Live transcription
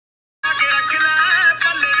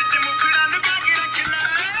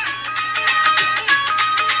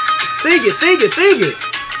Sing it, sing it, sing it.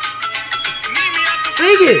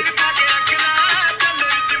 Sing it.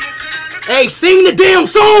 Hey, sing the damn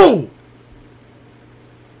song.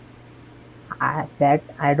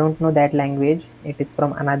 I don't know that language. It is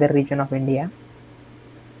from another region of India.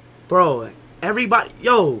 Bro, everybody,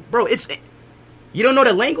 yo, bro, you don't know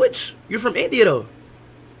the language? You're from India though.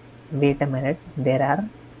 Wait a minute. There are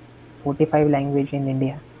 45 languages in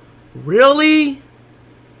India. Really?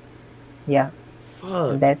 Yeah.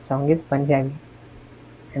 Fuck. That song is Punjabi.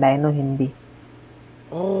 And I know Hindi.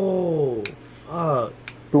 Oh, fuck.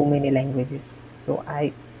 Too many languages. So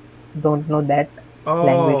I don't know that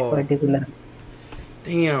language particular.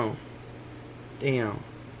 Damn.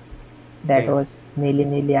 That was नीली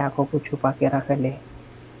नीली आंखों को छुपा के रख ले.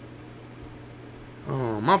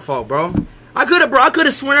 Oh, my fault, bro. I could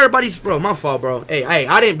have sworn everybody's, bro. My fault, bro. Hey,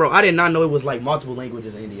 I did not know it was like multiple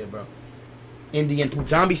languages in India, bro. Hindi and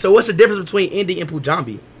Punjabi. So what's the difference between Hindi and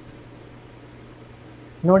Punjabi?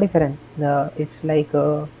 No difference. It's like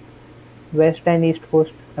West and East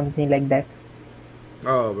Coast, something like that.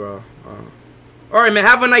 Oh, bro. All right, man.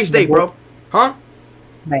 Have a nice day, bro. Huh?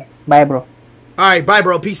 Bye, bro. All right, bye,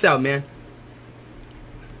 bro. Peace out, man.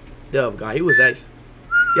 Dub guy, he was actually.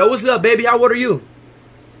 Yo, what's up, baby? How old are you?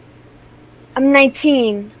 I'm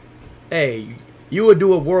 19. Hey, you would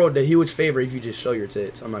do a world a huge favor if you just show your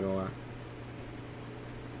tits. I'm not gonna lie.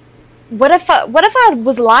 What if I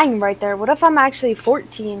was lying right there? What if I'm actually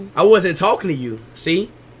 14? I wasn't talking to you. See?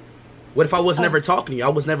 What if I was never talking to you? I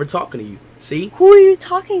was never talking to you. See? Who are you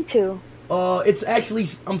talking to? It's actually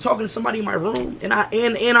I'm talking to somebody in my room, and I'm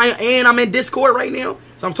in Discord right now.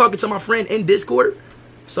 So I'm talking to my friend in Discord.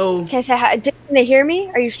 So can I say hi? Can they hear me?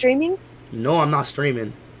 Are you streaming? No, I'm not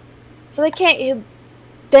streaming. So they can't.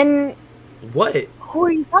 Then what? Who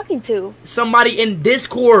are you talking to? Somebody in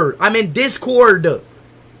Discord. I'm in Discord.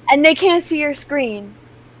 And they can't see your screen.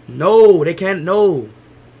 No, they can't. No.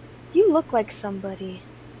 You look like somebody.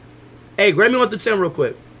 Hey, grab me 1 through 10 real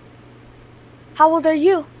quick. How old are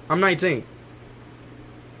you? I'm 19.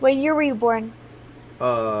 What year were you born?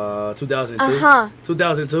 2002.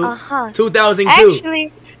 2002. 2002.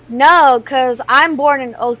 Actually, no, because I'm born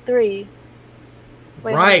in 03.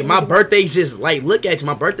 Wait, right, my birthday's just like, look at you,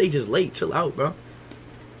 my birthday's just late. Chill out, bro.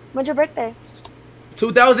 When's your birthday?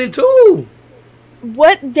 2002.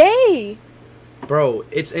 What day? Bro,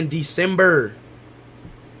 it's in December.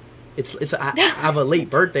 I have a late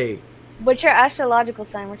birthday. What's your astrological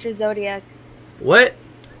sign? What's your zodiac? What?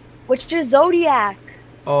 What's your zodiac?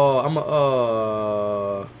 Oh, I'm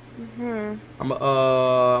a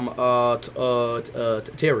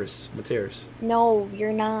terrorist. I'm a terrorist. No,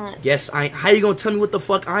 you're not. Yes, how you gonna tell me what the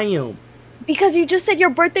fuck I am? Because you just said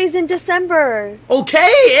your birthday's in December.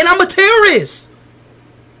 Okay, and I'm a terrorist.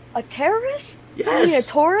 A terrorist? Yes. You mean a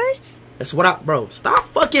Taurus? That's what bro, stop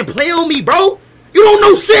fucking playing on me, bro. You don't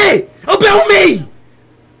know shit about me.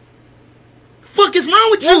 Fuck is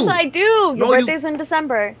wrong with you? Yes, I do. Your birthday's in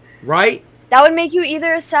December. Right? That would make you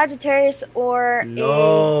either a Sagittarius or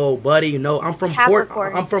no, buddy. No, I'm from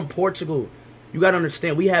Capricorn. I'm from Portugal. You gotta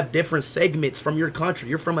understand, we have different segments from your country.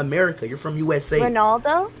 You're from America. You're from USA.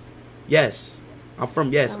 Ronaldo? Yes, I'm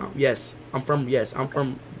from I'm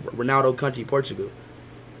from Ronaldo country, Portugal.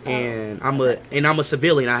 And I'm a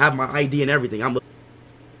civilian. I have my ID and everything.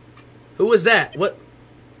 Who is that? What?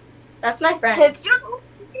 That's my friend. Alright, it's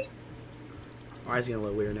getting a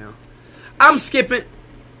little weird now. I'm skipping.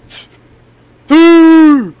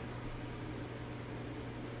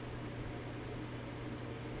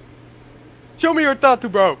 Show me your tattoo,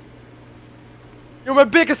 bro. You're my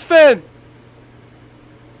biggest fan.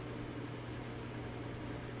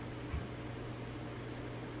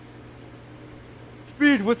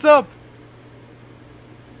 Speed, what's up?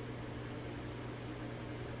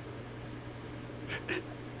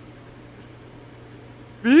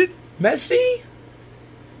 Speed? Messi?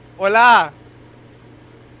 Hola.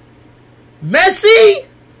 Messi?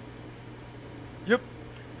 Yep.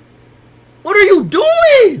 What are you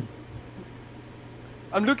doing?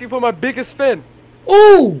 I'm looking for my biggest fan.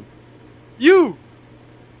 Ooh! You!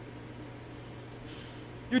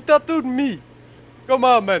 You tattooed me. Come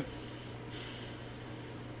on, man.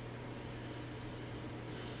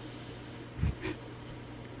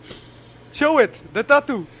 Show it, the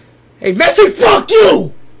tattoo. Hey, Messi, fuck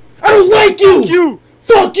you! I don't like you! Fuck you!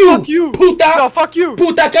 Fuck you! Fuck you! Puta! No, fuck you!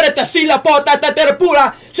 Puta careta, si la porta, tatera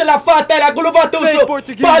pura, ce la fatta, la gulubatuso, Say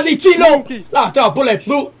Portuguese, palicino, monkey. la bullet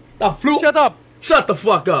flu, la flu. Shut up! Shut the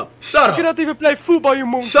fuck up. Shut You up. cannot even play football, you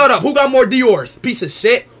moon. Shut up. Who got more Dior's? Piece of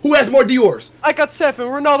shit. Who has more Dior's? I got 7,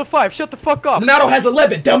 Ronaldo 5. Shut the fuck up. Ronaldo has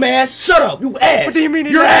 11, dumbass. Shut up, you ass. What do you mean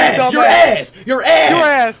he's Your not ass, dumbass? your ass, your ass. Your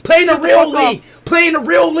ass. Play in the Shut the real fuck up. league. Play in the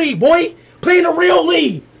real league, boy. Play in the real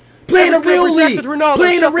league. Play in the Every real kid league. rejected Ronaldo.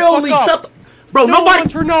 Play in the Shut the real fuck league. up. Shut the... Bro, No one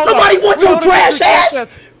wants nobody Ronaldo. wants your Ronaldo trash is ass.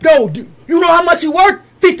 rejected. Go, you know how much you worth?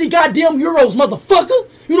 50 goddamn euros, motherfucker.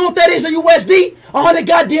 You know what that is in USD? 100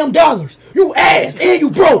 goddamn dollars. You ass and you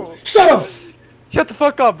broke. Shut up. Shut the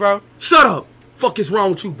fuck up, bro. Shut up. Fuck is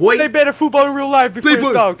wrong with you, boy? Play better football in real life before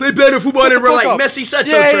you talk. They better football Shut in the real fuck life. up. Messi, shut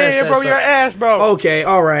your trash Yeah, bro, ass your up. ass, bro. Okay,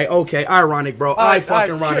 alright, okay. Ironic, bro.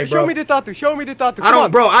 Ironic, bro. Show me the tattoo. Show me the tattoo. I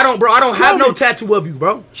don't have Show no me. tattoo of you,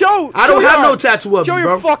 bro. Show. I don't show have your no arm. tattoo of Show you,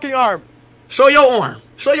 your bro. fucking arm. Show your arm.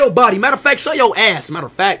 Show your body. Matter of fact, show your ass. Matter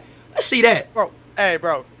of fact, let's see that. Bro, hey,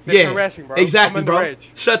 bro. That's Yeah, harassing, bro. exactly, I'm bro. underage.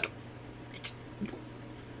 Shut.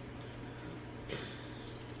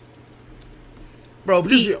 Bro,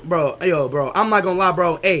 bro. I'm not gonna lie,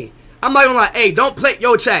 bro. Hey, I'm not gonna lie. Hey, don't play,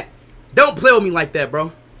 yo, chat. Don't play with me like that,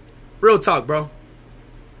 bro. Real talk, bro.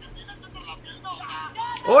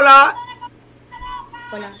 Hola.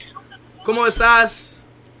 Hola. ¿Cómo estás?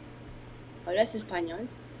 ¿Hablas español?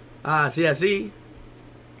 Ah, sí, así.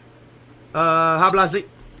 Habla así.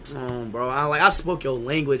 Bro, I spoke your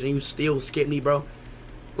language and you still skip me, bro.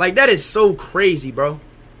 Like, that is so crazy, bro.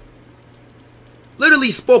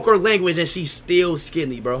 Literally spoke her language and she still skipped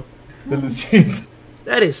me, bro.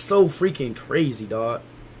 That is so freaking crazy, dog.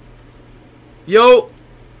 Yo.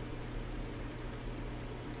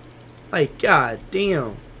 Like, god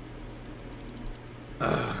damn.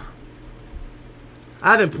 I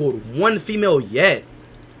haven't pulled one female yet.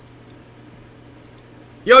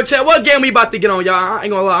 Yo, chat, what game we about to get on, y'all? I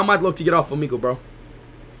ain't gonna lie, I might look to get off OMEGLE, bro.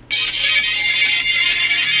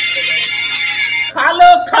 Carlo.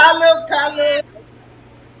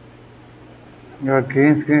 Your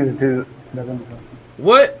green screen doesn't work.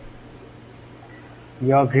 What?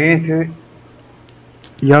 Your green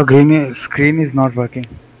screen is not working.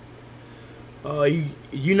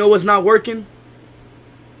 You know what's not working?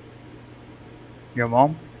 Your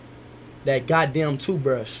mom? That goddamn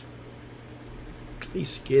toothbrush. He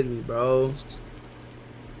scared me, bro.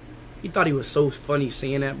 He thought he was so funny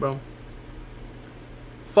saying that, bro.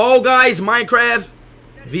 Fall Guys, Minecraft,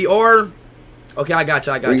 VR. Okay, I got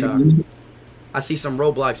you. I see some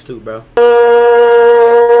Roblox too, bro.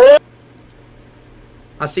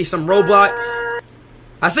 I see some Roblox.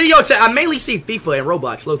 I see, yo, chat. I mainly see FIFA and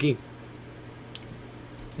Roblox, low-key.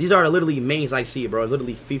 These are literally mains I see, bro. It's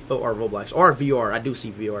literally FIFA or Roblox. Or VR. I do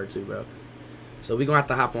see VR too, bro. So we gonna have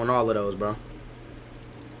to hop on all of those, bro.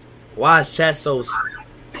 Why is chat so...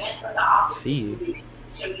 See you.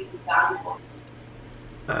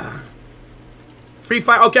 Free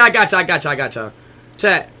Fire. Okay, I got you.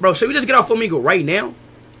 Chat, bro, should we just get off OMEGLE right now? I'm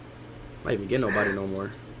not even get nobody no more.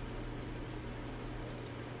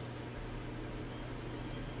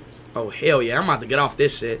 Oh, hell yeah. I'm about to get off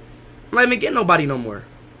this shit. I'm not even getting nobody no more.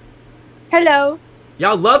 Hello.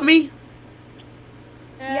 Y'all love me?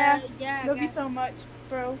 Yeah. Love you so much,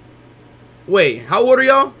 bro. Wait, how old are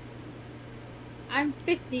y'all? I'm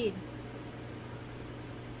 15.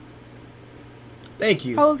 Thank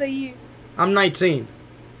you. How old are you? I'm 19.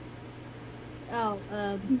 Oh,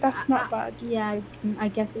 That's not bad. Yeah, I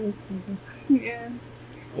guess it is kind of. Yeah.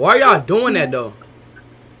 Why are y'all doing that, though?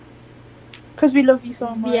 Because we love you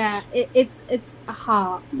so much. Yeah, it's a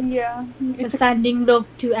heart. Yeah. It's sending love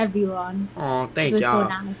to everyone. Oh, thank It was y'all. so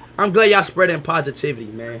nice. I'm glad y'all spreading positivity,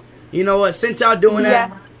 man. You know what? Since y'all doing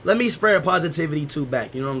that, Yes. let me spread positivity too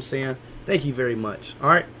back. You know what I'm saying? Thank you very much. All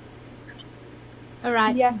right? All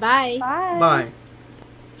right. Yes. Bye. Bye. Bye.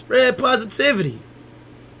 Spread positivity.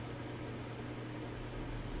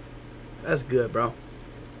 That's good, bro.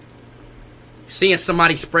 Seeing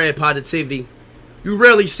somebody spread positivity, you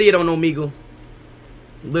rarely see it on OMEGLE.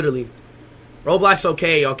 Literally. Roblox,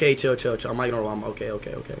 okay, chill. I'm not gonna. I'm okay. I'm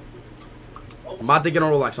about to get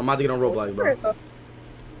on Roblox, bro.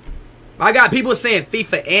 I got people saying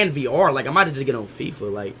FIFA and VR. Like, I'm about to just get on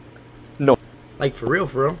FIFA. Like, No. Like, for real.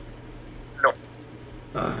 No.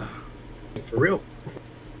 For real.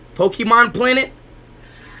 Pokemon Planet.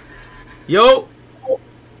 Yo.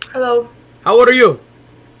 Hello. How old are you?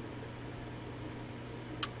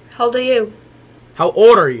 How old are you? How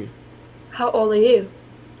old are you? How old are you?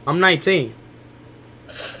 I'm 19.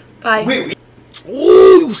 Bye.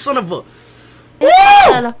 Ooh, you son of a...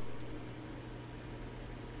 Woo!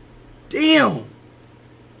 Damn.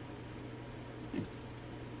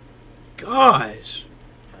 Gosh.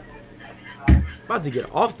 About to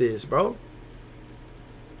get off this, bro.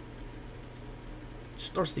 It's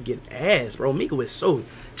starts to get ass, bro. Omegle is so...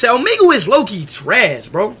 Omegle is low-key trash,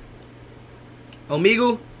 bro.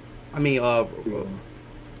 Omegle? I mean,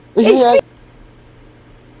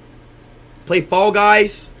 play Fall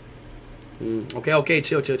Guys? Okay,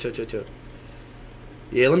 chill.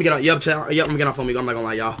 Yeah, let me get off. Yep, I'm getting off Omegle. I'm not gonna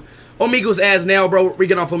lie, y'all. Omegle's ass now, bro. We're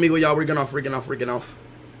getting off Omegle, y'all. We're getting off.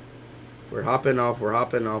 We're hopping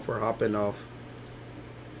off.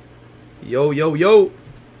 Yo.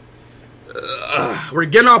 We're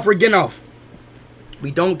getting off.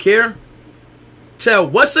 We don't care.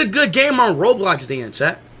 What's a good game on Roblox then,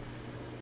 chat?